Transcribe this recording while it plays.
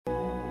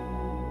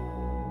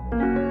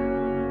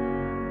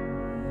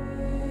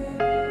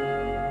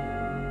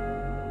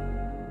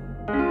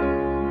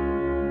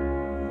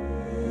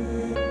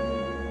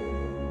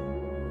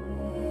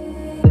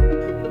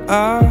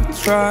I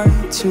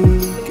tried to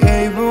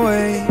give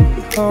away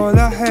all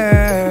I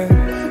had.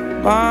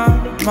 My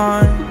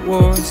mind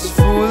was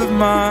full of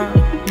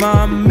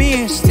my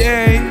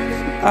mistakes.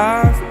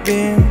 I've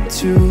been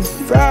too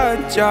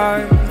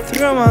fragile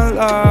through my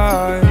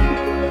life,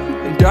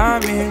 and I'm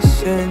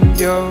missing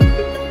you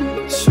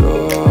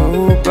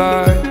so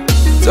bad.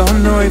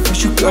 Don't know if I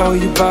should call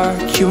you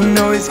back. You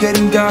know it's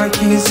getting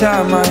dark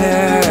inside my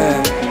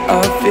head.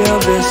 I feel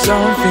there's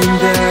something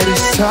that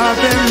is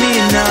stopping me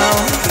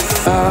now.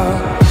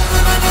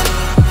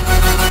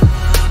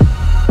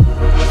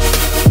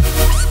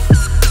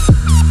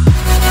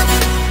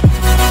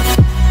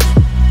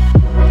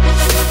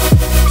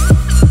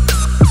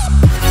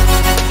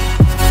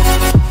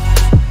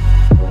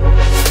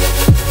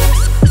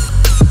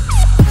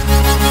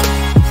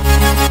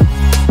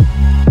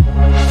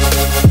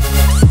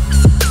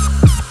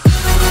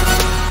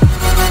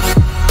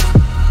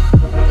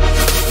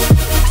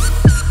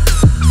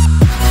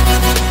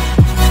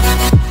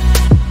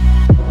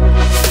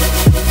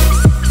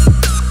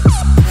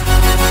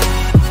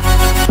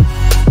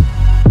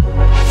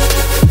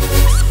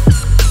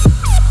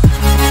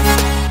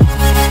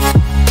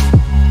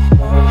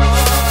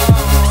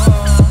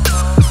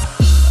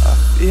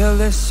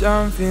 There's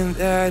something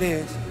that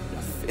is,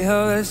 I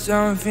feel there's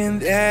something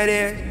that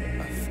is,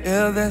 I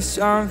feel there's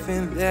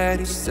something that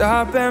is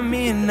stopping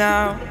me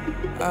now.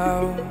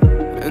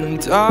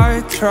 And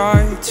I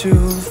try to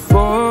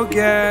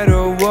forget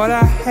all what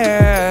I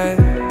had,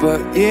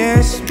 but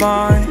is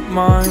my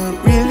mind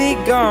really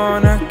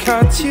gonna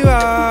cut you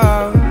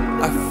out?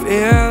 I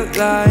feel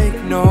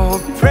like no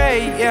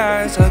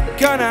prayers are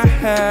gonna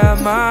help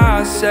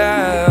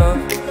myself.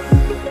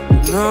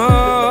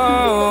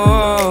 No,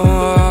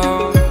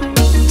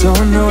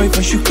 don't know if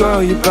I should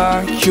call you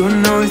back. You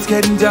know it's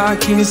getting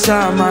dark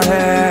inside my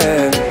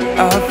head.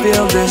 I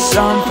feel there's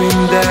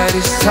something that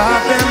is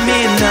stopping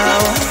me now.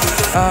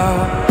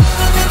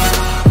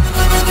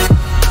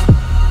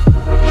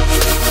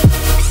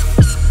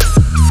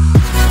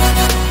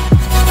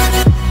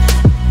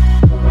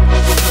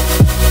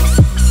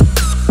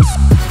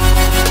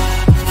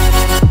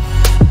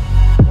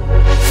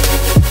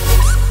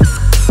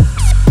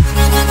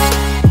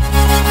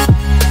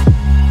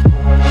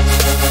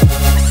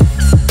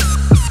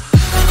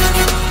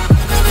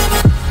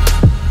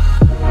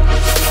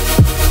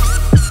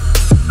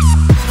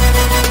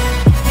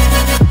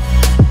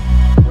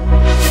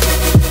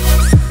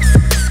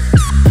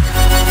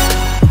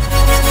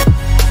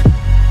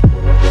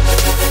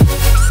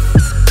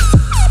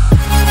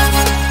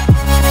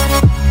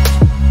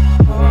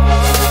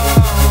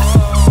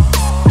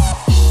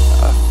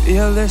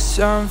 There's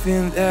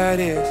something that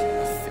is,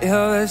 I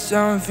feel there's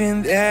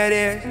something that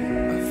is,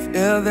 I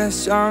feel there's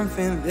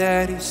something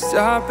that is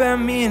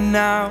stopping me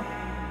now.